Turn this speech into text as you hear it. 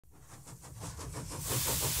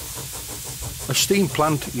A steam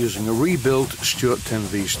plant using a rebuilt Stuart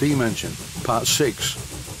 10V steam engine. Part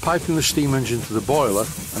 6. Piping the steam engine to the boiler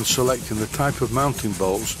and selecting the type of mounting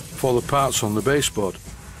bolts for the parts on the baseboard.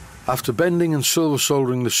 After bending and silver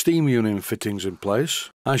soldering the steam union fittings in place,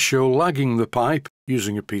 I show lagging the pipe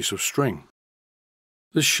using a piece of string.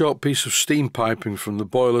 This short piece of steam piping from the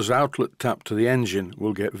boiler's outlet tap to the engine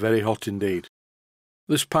will get very hot indeed.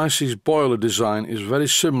 This Pisces boiler design is very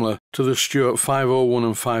similar to the Stuart 501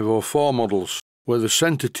 and 504 models, where the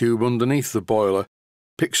centre tube underneath the boiler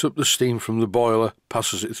picks up the steam from the boiler,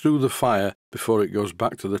 passes it through the fire before it goes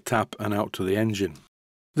back to the tap and out to the engine.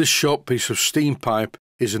 This short piece of steam pipe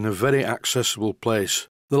is in a very accessible place.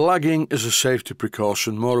 The lagging is a safety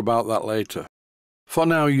precaution, more about that later. For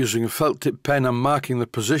now, using a felt tip pen, I'm marking the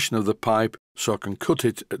position of the pipe so I can cut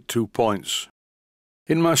it at 2 points.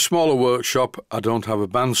 In my smaller workshop, I don't have a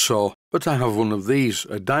bandsaw, but I have one of these,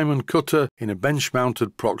 a diamond cutter in a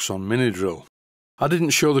bench-mounted Proxxon mini drill. I didn't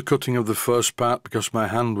show the cutting of the first part because my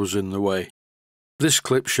hand was in the way. This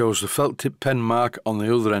clip shows the felt tip pen mark on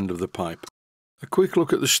the other end of the pipe. A quick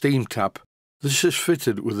look at the steam tap. This is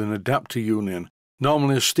fitted with an adapter union.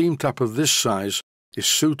 Normally a steam tap of this size is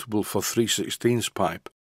suitable for 3/16 pipe,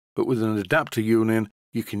 but with an adapter union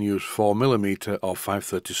you can use 4mm or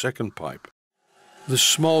 5/32 pipe. This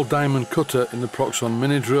small diamond cutter in the Proxxon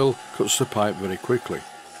mini drill cuts the pipe very quickly.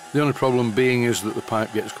 The only problem being is that the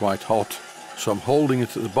pipe gets quite hot, so I'm holding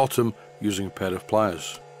it at the bottom using a pair of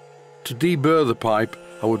pliers. To deburr the pipe,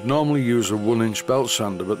 I would normally use a 1-inch belt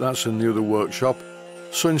sander, but that's in the other workshop.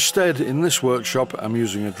 So instead, in this workshop, I'm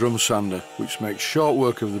using a drum sander, which makes short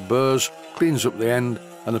work of the burrs, cleans up the end,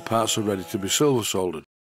 and the parts are ready to be silver soldered.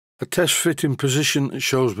 A test fit in position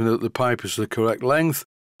shows me that the pipe is the correct length,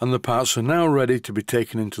 and the parts are now ready to be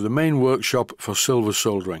taken into the main workshop for silver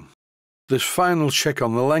soldering. This final check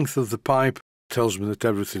on the length of the pipe tells me that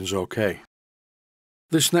everything's okay.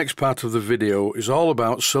 This next part of the video is all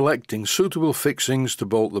about selecting suitable fixings to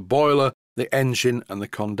bolt the boiler, the engine and the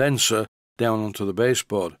condenser down onto the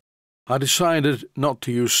baseboard. I decided not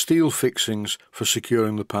to use steel fixings for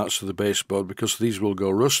securing the parts of the baseboard because these will go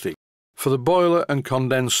rusty. For the boiler and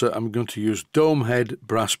condenser, I'm going to use dome head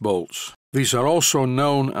brass bolts. These are also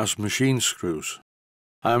known as machine screws.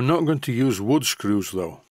 I am not going to use wood screws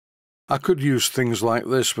though. I could use things like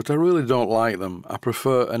this, but I really don't like them. I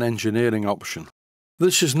prefer an engineering option.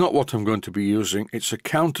 This is not what I'm going to be using. It's a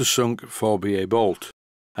countersunk 4BA bolt.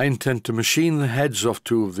 I intend to machine the heads off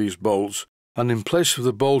 2 of these bolts, and in place of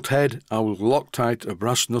the bolt head I will Loctite a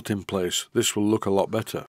brass nut in place. This will look a lot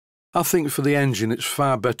better. I think for the engine it's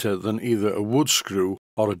far better than either a wood screw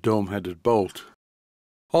or a dome-headed bolt.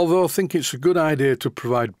 Although I think it's a good idea to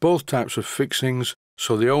provide both types of fixings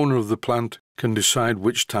so the owner of the plant can decide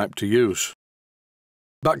which type to use.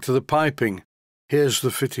 Back to the piping. Here's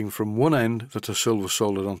the fitting from one end that I silver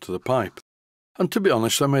soldered onto the pipe. And to be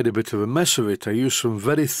honest, I made a bit of a mess of it. I used some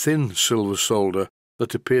very thin silver solder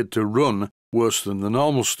that appeared to run worse than the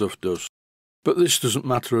normal stuff does. But this doesn't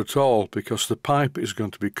matter at all because the pipe is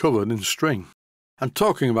going to be covered in string. And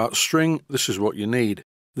talking about string, this is what you need.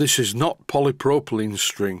 This is not polypropylene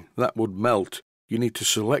string, that would melt. You need to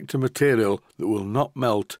select a material that will not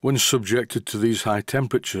melt when subjected to these high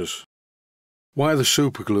temperatures. Why the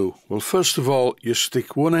superglue? Well, first of all, you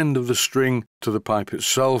stick one end of the string to the pipe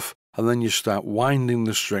itself, and then you start winding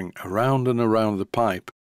the string around and around the pipe.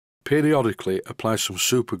 Periodically apply some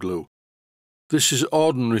superglue. This is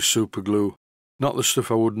ordinary superglue, not the stuff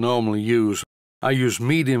I would normally use. I use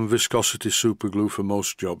medium viscosity superglue for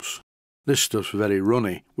most jobs. This stuff's very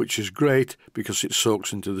runny, which is great because it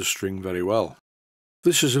soaks into the string very well.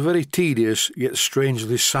 This is a very tedious yet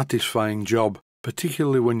strangely satisfying job,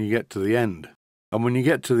 particularly when you get to the end. And when you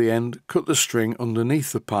get to the end, cut the string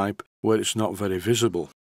underneath the pipe where it's not very visible.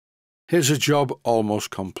 Here's a job almost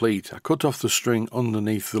complete. I cut off the string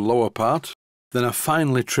underneath the lower part, then I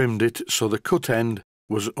finely trimmed it so the cut end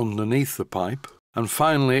was underneath the pipe, and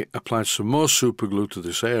finally applied some more superglue to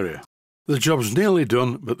this area. The job's nearly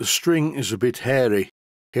done, but the string is a bit hairy.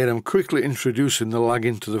 Here I'm quickly introducing the lag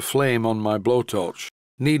into the flame on my blowtorch.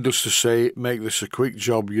 Needless to say, make this a quick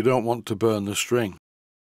job, you don't want to burn the string.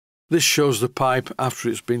 This shows the pipe after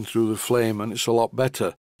it's been through the flame, and it's a lot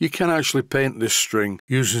better. You can actually paint this string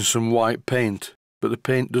using some white paint, but the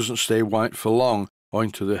paint doesn't stay white for long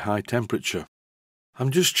owing to the high temperature. I'm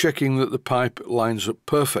just checking that the pipe lines up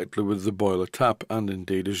perfectly with the boiler tap, and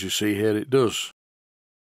indeed, as you see here, it does.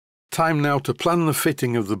 Time now to plan the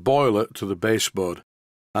fitting of the boiler to the baseboard,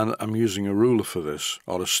 and I'm using a ruler for this,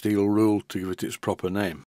 or a steel rule to give it its proper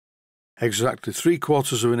name. Exactly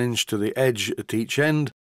 3/4 of an inch to the edge at each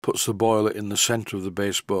end puts the boiler in the centre of the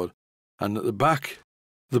baseboard, and at the back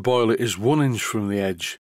The boiler is 1 inch from the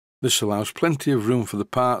edge. This allows plenty of room for the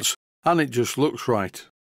parts and it just looks right.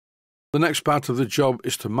 The next part of the job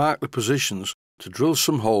is to mark the positions to drill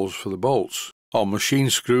some holes for the bolts, or machine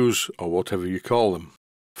screws, or whatever you call them.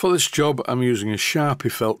 For this job I'm using a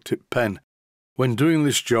Sharpie felt tip pen. When doing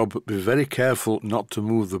this job, be very careful not to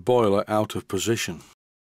move the boiler out of position.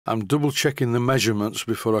 I'm double checking the measurements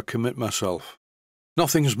before I commit myself.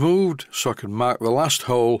 Nothing's moved, so I can mark the last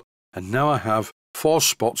hole, and now I have 4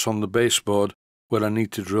 spots on the baseboard where I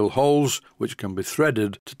need to drill holes which can be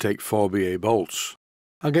threaded to take 4BA bolts.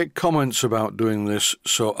 I get comments about doing this,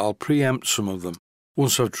 so I'll preempt some of them.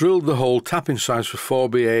 Once I've drilled the hole tapping size for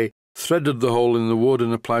 4BA, threaded the hole in the wood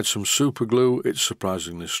and applied some super glue, it's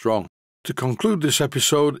surprisingly strong. To conclude this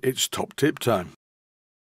episode, it's top tip time.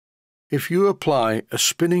 If you apply a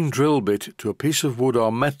spinning drill bit to a piece of wood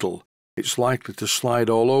or metal, it's likely to slide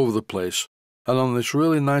all over the place, and on this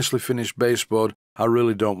really nicely finished baseboard, I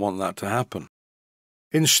really don't want that to happen.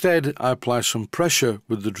 Instead, I apply some pressure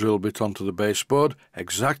with the drill bit onto the baseboard,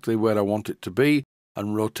 exactly where I want it to be,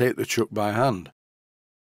 and rotate the chuck by hand.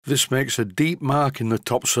 This makes a deep mark in the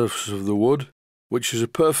top surface of the wood, which is a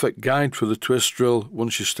perfect guide for the twist drill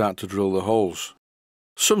once you start to drill the holes.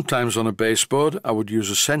 Sometimes on a baseboard I would use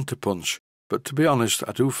a centre punch, but to be honest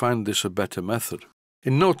I do find this a better method.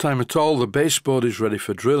 In no time at all the baseboard is ready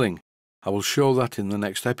for drilling. I will show that in the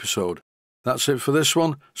next episode. That's it for this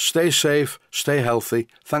one. Stay safe, stay healthy,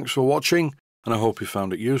 thanks for watching, and I hope you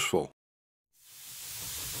found it useful.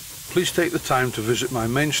 Please take the time to visit my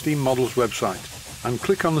Mainsteam Models website and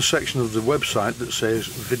click on the section of the website that says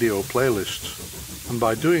Video Playlists. And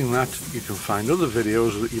by doing that you can find other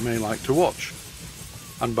videos that you may like to watch.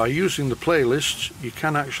 And by using the playlists you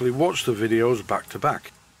can actually watch the videos back to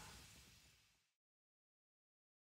back.